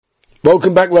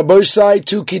Welcome back, Rabbi Shai,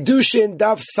 to Kiddushin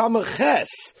Daf Samach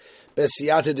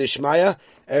Besiyata Dishmaya,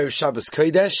 Erev Shabbos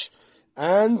Kodesh,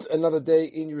 and another day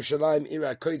in Yerushalayim,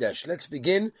 Ira Kodesh. Let's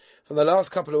begin from the last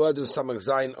couple of words of Samach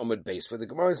Zayin Omid Base, where the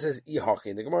Gemara says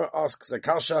Ihachi. The Gemara asks a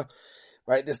kasha,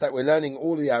 right? This that we're learning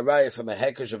all the arayas from the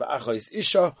Hekesh of Achois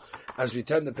Isha. As we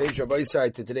turn the page of Rabbi Shai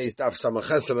to today's Daf Samach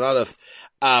Ches and Aleph,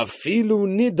 Afilu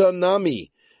Nida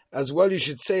Nami. As well, you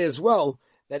should say as well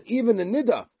that even a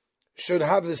Nida should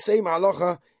have the same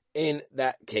halacha in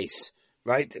that case,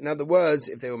 right? In other words,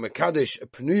 if they were mekadosh a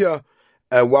penuya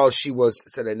while she was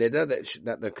still a nida,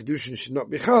 that the Kiddushin should not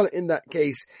be chal in that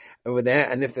case over there,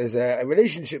 and if there's a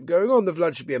relationship going on, the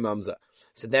blood should be a mamza.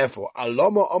 So therefore,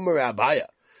 aloma omer Abaya.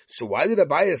 So why did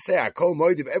Abaya say akol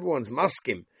moed if everyone's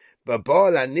maskim, but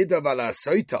ba la nida vala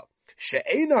soita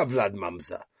she'ena vlad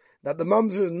mamza, that the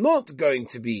mamza is not going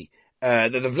to be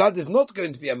that the vlad is not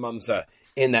going to be a mamza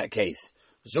in that case.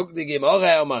 Zuk the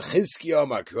Gemara Machizkiya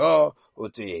Makra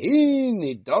Utehi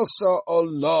Nidasa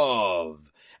Olav,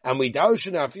 and we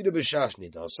daushin afidu b'shash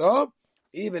nidasa,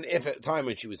 even if at the time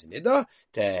when she was in nida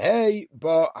tehei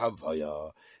ba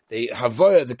havaya. The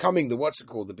havaya, the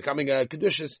becoming a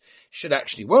kedushas should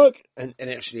actually work, and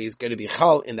actually is going to be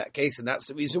chal in that case, and that's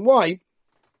the reason why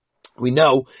we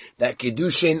know that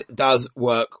Kiddushin does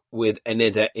work with a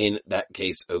nida in that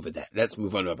case over there. Let's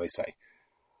move on, Rabbi Say.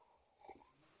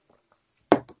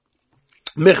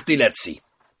 Mechti, let's see.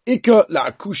 Ika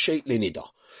la'akushe l'nida.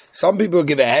 Some people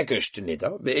give a hekesh to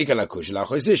nida, the ika la'akushe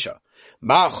la'achos isha.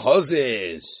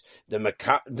 Ma'achozes, the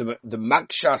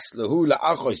makshas lehu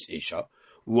la'achos isha.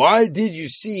 Why did you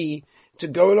see to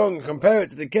go along and compare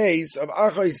it to the case of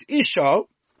achos isha?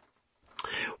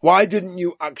 Why didn't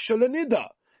you akshel nida?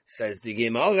 Says the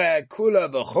Gemara, kula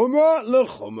v'chumra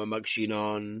l'chumra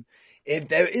makshinon. If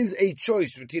there is a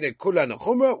choice between a kula and a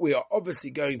chumra, we are obviously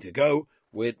going to go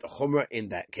with the chumrah in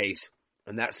that case,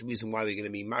 and that's the reason why we're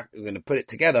going to put it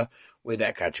together with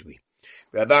that category.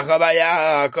 Just in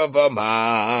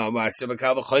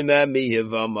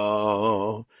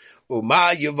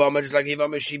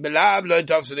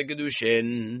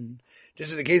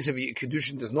the case of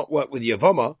Kiddushin does not work with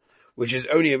Yavama, which is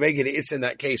only a regular issa in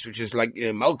that case, which is like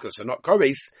Malkus or not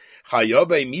Koris,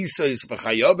 Chayobe Misos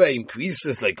v'Chayobe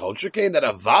increases like Kolchake, that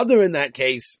a Vada in that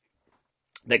case,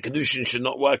 that Kiddushin should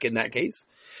not work in that case.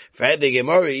 If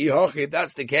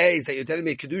that's the case, that you're telling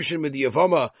me Kiddushin with the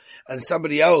Yavama and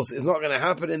somebody else is not going to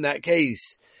happen in that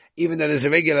case, even though there's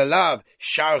a regular lav,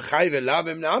 Shar Chayve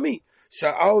Lavim Nami, so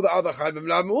all the other Chayvim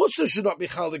Lavim also should not be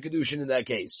Chal the Kiddushin in that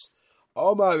case.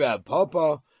 Omar Rab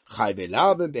Papa, Chayve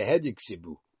Lavim Behedik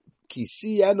Sibu,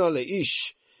 Kisiyana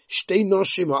Leish, Shtei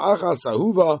Noshim Ha'achas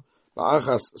Ahuva,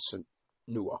 Ba'achas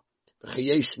Snua,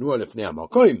 V'chiyesh Snua Lefnei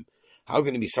HaMakoim. How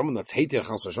can it be someone that's hated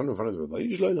Chas Hashanah in front of the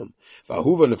Rebbe Yishloim?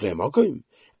 V'ahuva lefnei makom,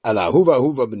 ala ahuva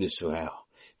ahuva b'nisuah.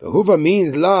 V'ahuva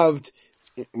means loved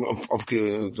in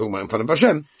front of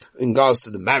Hashem in regards to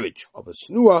the marriage of a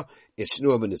snua is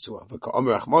snua b'nisuah.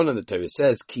 V'ka'omer Achman, and the Torah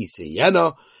says ki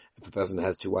seyana. If a person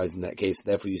has two wives in that case,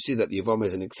 therefore you see that the Yavama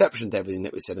is an exception to everything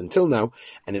that we said until now,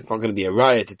 and it's not going to be a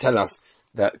raya to tell us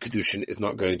that Kiddushin is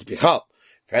not going to be chal.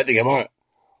 For the Gemara.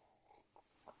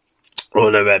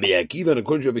 On a Rabbi Akiva, and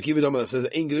according to Rabbi Akiva, that says,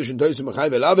 "Ein Kiddushin toisim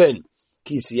mechayve laven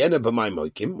ki siena b'may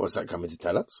moikim." What's that coming to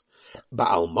tell us?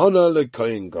 Ba'almana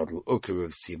lekoyin gadol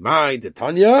ukerev simai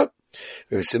detanya.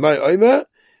 Rev Simai oimer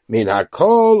min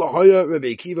hakol hoya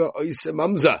Rabbi Akiva oise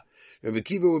mamza. Rabbi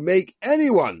Akiva would make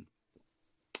anyone,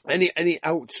 any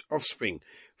out offspring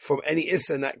from any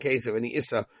issa in that case of any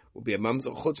issa will be a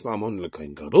mamzer chutz ma'amon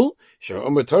lekoyin gadol. Shar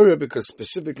Omer Torah, because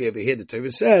specifically over here the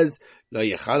Torah says lo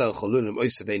yechal al chalunim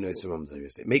oisavein oisa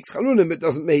mamzeres. It makes chalunim, but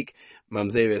doesn't make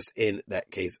mamzeres in that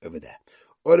case over there.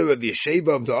 Order of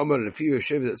Yesheva of the Omer and a few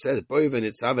Yesheva that says boiven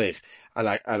itzavech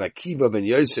ala kiva ben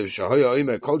Yosef shahoya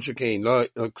oimer kol shekein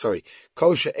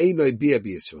kol she'ein lo bia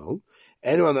b'Yisrael.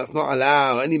 Anyone that's not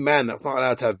allowed, any man that's not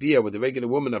allowed to have beer with a regular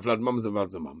woman of vlad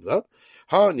mamza.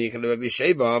 I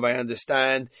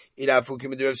understand. If you're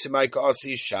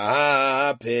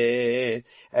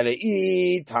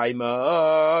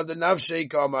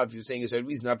saying it's a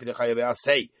reason,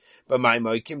 but my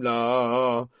moikim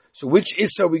la. So which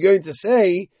issa are we going to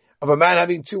say of a man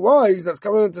having two wives that's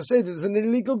coming on to say that there's an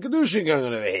illegal Kiddushin going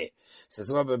on over here?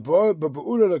 Says,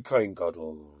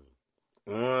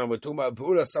 we're talking about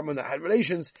Pa'ula, someone that had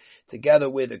relations together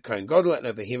with a Kohen Gadol, and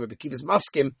over here Rabbi Akiva's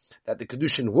maskim that the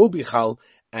Kiddushin will be chal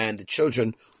and the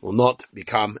children will not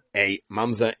become a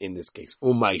mamza in this case.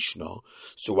 Umayshna.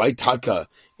 So why taka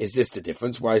is this the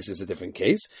difference? Why is this a different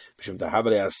case? This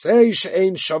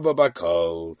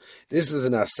is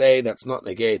an assay that's not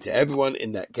negated to everyone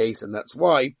in that case, and that's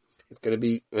why it's going to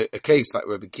be a case like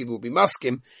Rabbi Kiva will be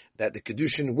maskim that the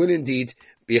Kiddushin will indeed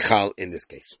be chal in this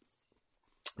case.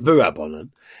 V'Rabbanan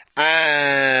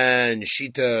and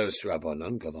Shitas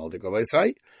Rabbanan, Gadol de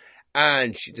Gavaisai,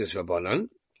 and Shitas Rabbanan.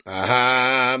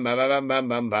 Bam bam bam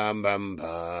bam bam bam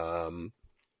bam.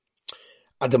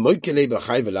 At the Moikele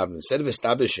b'Chai v'Lavim, instead of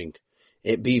establishing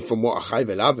it be from what a Chai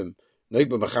v'Lavim, Noik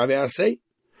b'Chai v'Asei,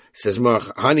 says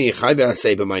Hani Chai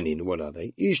v'Asei b'Mainin. What are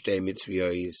they? Ishtei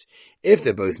mitzviyos. If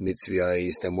they're both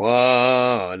mitzviyos, then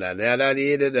what? La la la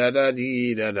di da da da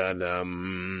di da da da.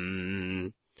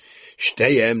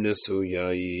 Shteim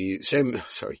nesuyai.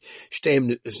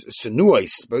 Shteim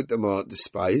senuais. Both of them are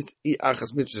despised. I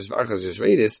achas mitzvahs v'achas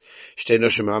Yisraelis. Shtei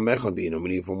noshem ha'mechad b'inam. We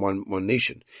need from one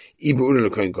nation. I b'uda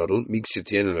l'koyin gadol. Miksib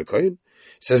tiena l'koyin.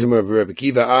 Says Rabbi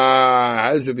Kiva.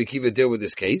 How does Rabbi Kiva deal with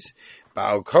this case?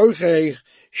 Ba'al korchei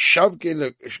shavke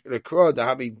l'kra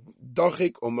dahabi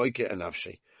dochik or moike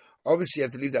anavshei. Obviously, you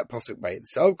have to leave that pasuk by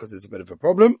itself because it's a bit of a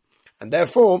problem. And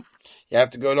therefore, you have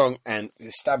to go along and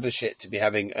establish it to be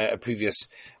having a previous,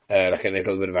 like a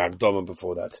little bit of Agdoma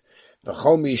before that.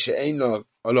 V'chol mi she'ein lo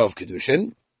olav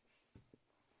Kiddushin.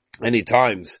 Many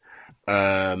times,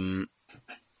 v'chol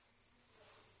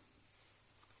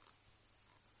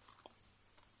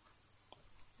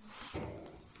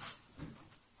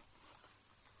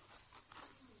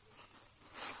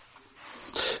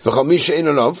mi she'ein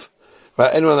olav,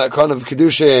 right? Anyone that can't have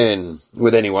Kiddushin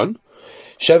with anyone.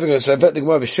 Sheving us effect the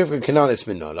word Shivka Kananis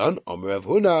Minalan, Rav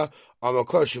Huna,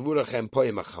 Amakor Shavulachem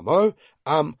Poyim Achamor,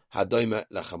 Hadoima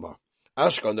Lachamor.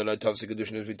 Ashkon the Lotovs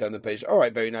Kiddushin as we turn the page.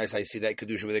 Alright, very nice. I see that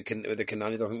Kiddushin with the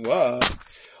Kanani doesn't work.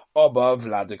 Above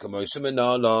Vladikamosa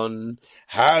Minalan.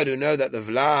 How do you know that the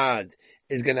Vlad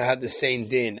is going to have the same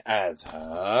din as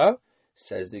her?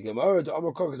 Says the Gemara to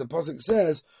Amakor, because the Pasuk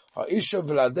says, Ha'isha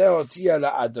Vladeo Tia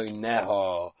La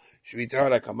Adoineho. Should we tell her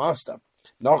like a master?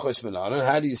 Nachos Minalan.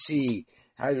 How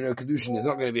do you know Kiddushin is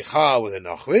not going to be chal with a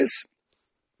nachvis?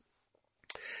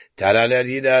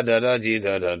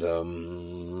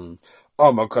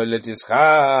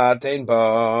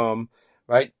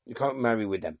 Right? You can't marry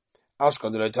with them.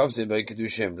 Ashkon the Tovsin by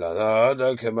Kiddushin.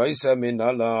 Blada kemaisa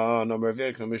minalan.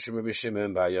 Omervik nomishim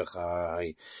b'shimim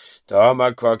b'yachai.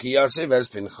 Dama kraki yasev es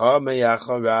pincha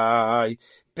meyacharai.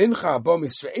 Pincha bo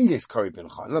Yisraelis kori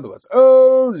pincha. In other words,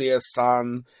 only a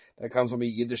son that comes from a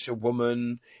Yiddish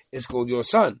woman is called your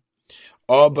son.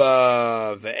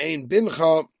 Oba ve'ein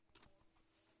bincha,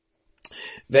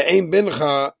 ve'ein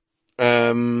bincha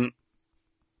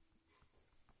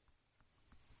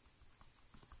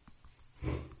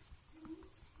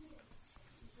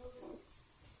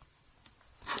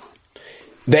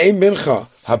ve'ein bincha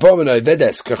habomino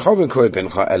vedes kechovin koi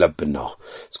bincha ela b'no.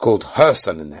 It's called her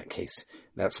son in that case.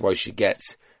 That's why she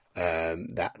gets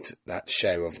that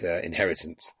share of the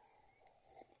inheritance.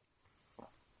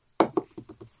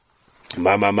 Ti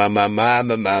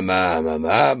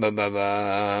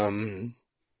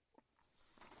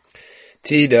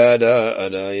da da da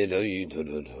da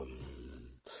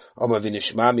Oma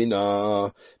vinishma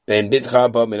mina ben bitcha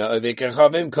ba mina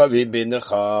ovikechavim kavi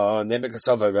bincha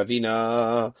nebekasava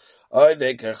ravina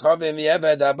ovikechavim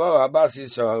yeved abo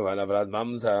abasiso anavrad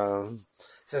mamza.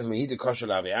 Says when he did kosher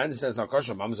lavi and it says not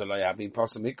kosher mamza lo yavi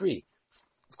possum mikri.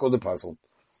 It's called the puzzle.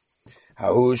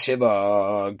 Hahu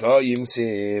Sheba Goyim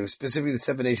Siv, specifically the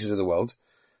 7 nations of the world,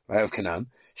 right, of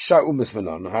Canaan. Shar Umas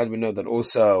Manon. How do we know that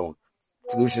also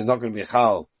Kiddushin is not going to be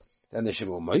Chal? Then the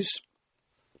Sheba Umas.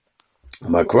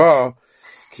 Makra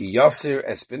Ki Yasir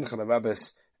Es Bin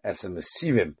Chanavabes Es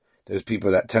Mesirim. Those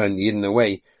people that turn Yidden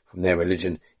away from their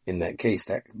religion, in that case,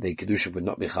 that the Kiddushin would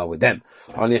not be Chal with them.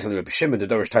 Hanichan Reb Shimon the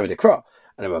Dorish Time of the Kra,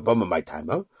 and a Rabbama my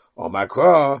timer. Or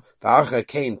Makra Va'acha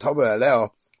Kain Toba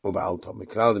Aleo. About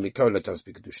Mikral the Mikol Latos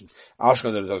Kiddushin.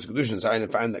 Ashkan the Latos Kiddushin. So I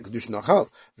find that Kiddushin Nachal.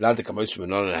 Vlad the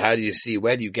Kamoshmanon. How do you see?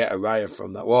 Where do you get a raya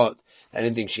from that? What?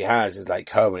 Anything she has is like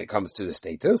her when it comes to the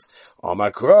status. Or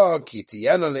Makra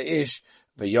Kitiana leish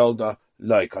v'yolda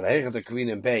loy. Kalahega the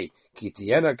Kavin Bay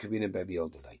Kitiana Kavin Bay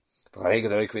v'yolda loy. Kalahega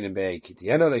the Kavin Bay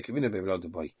Kitiana the Kavin Bay v'yolda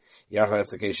boy. Yachal that's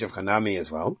the case of Hanami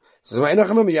as well. So right now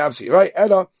Hanami you're absolutely right.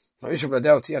 Ella. The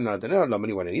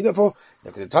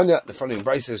following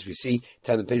verses we see,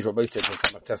 turn the page for both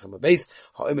base.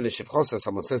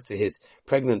 Someone says to his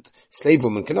pregnant slave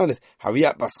woman Canaanith,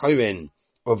 Haviyat Baschoven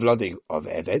of Lodig of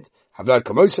Eved, Havlad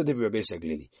Kamosa de Rabbeis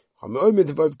Glili.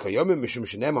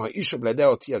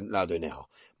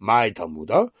 My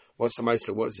Talmuda, what's the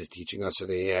Meister, what's this teaching us? So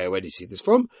where do you see this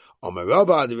from?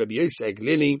 Omerabba the Rabbeis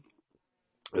Glili.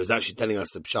 It was actually telling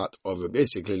us the pshat of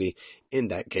basically in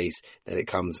that case that it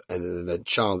comes and the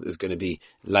child is going to be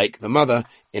like the mother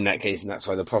in that case, and that's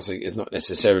why the pasuk is not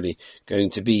necessarily going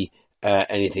to be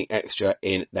anything extra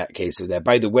in that case over there.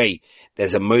 By the way,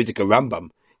 there's a Modika Rambam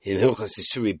in Hilchas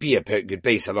Yisuri Bia, good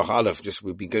base, Halach Aleph. Just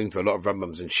we've been going through a lot of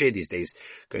Rambams and Shir these days.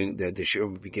 The Shir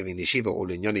will be giving the Shiva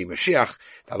all in Yoni Mashiach.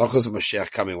 The Halachas of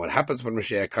Mashiach coming. What happens when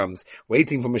Mashiach comes?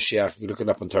 Waiting for Mashiach. You look it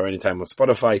up on Torah anytime on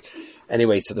Spotify.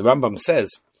 Anyway, so the Rambam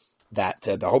says that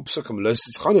the whole Psukim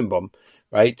Losis Chanenbaum,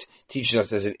 right, teaches us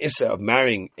there's an issa of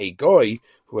marrying a goy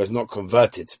who has not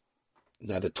converted.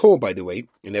 Now the Torah, by the way,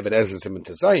 in Eved Ezra Simon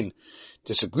Tezayin,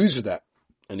 disagrees with that.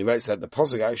 And he writes that the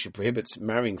Pasuk actually prohibits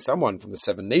marrying someone from the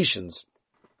 7 nations,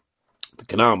 the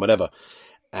Canaan, whatever.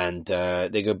 And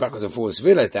they go backwards and forwards to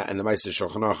realize that. And the Maisa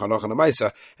Shulchan Aruch Hanoch and the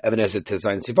Maisa Even Ezra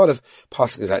Tezayin Sivadev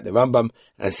Pasuk is like the Rambam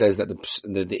and says that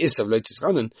the issa of Lotus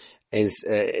Chanan is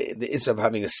the issa of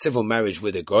having a civil marriage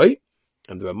with a goy.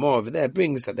 And the Ramah over there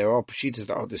brings that there are Peshitas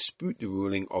that are dispute the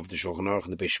ruling of the Shulchan Aruch,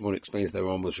 and the Beis Shimon explains that the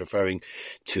Ramah was referring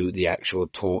to the actual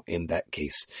Torah in that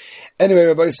case. Anyway,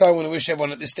 Rabbi Yisrael, I want to wish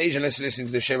everyone at this stage, unless you're listening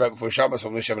to the show right before Shabbos, I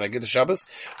want to wish everyone a good Shabbos.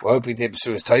 We're hoping to have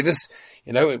Besuras Tovus.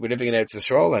 You know, we're living in Eretz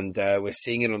Yisrael, and we're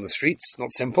seeing it on the streets. Not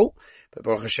simple, but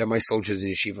Baruch Hashem, my soldiers in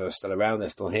Yeshiva are still around, they're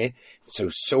still here. So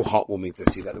heartwarming to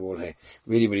see that they're all here.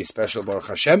 Really, really special, Baruch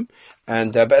Hashem.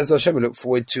 And Be'ez Hashem, we look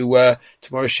forward to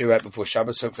tomorrow's show right before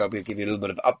Shabbos. Hopefully I'll be able to give you a little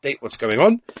bit of update what's going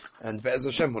on. And Be'ez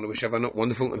Hashem, I want to wish everyone a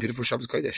wonderful and beautiful Shabbos Kodesh.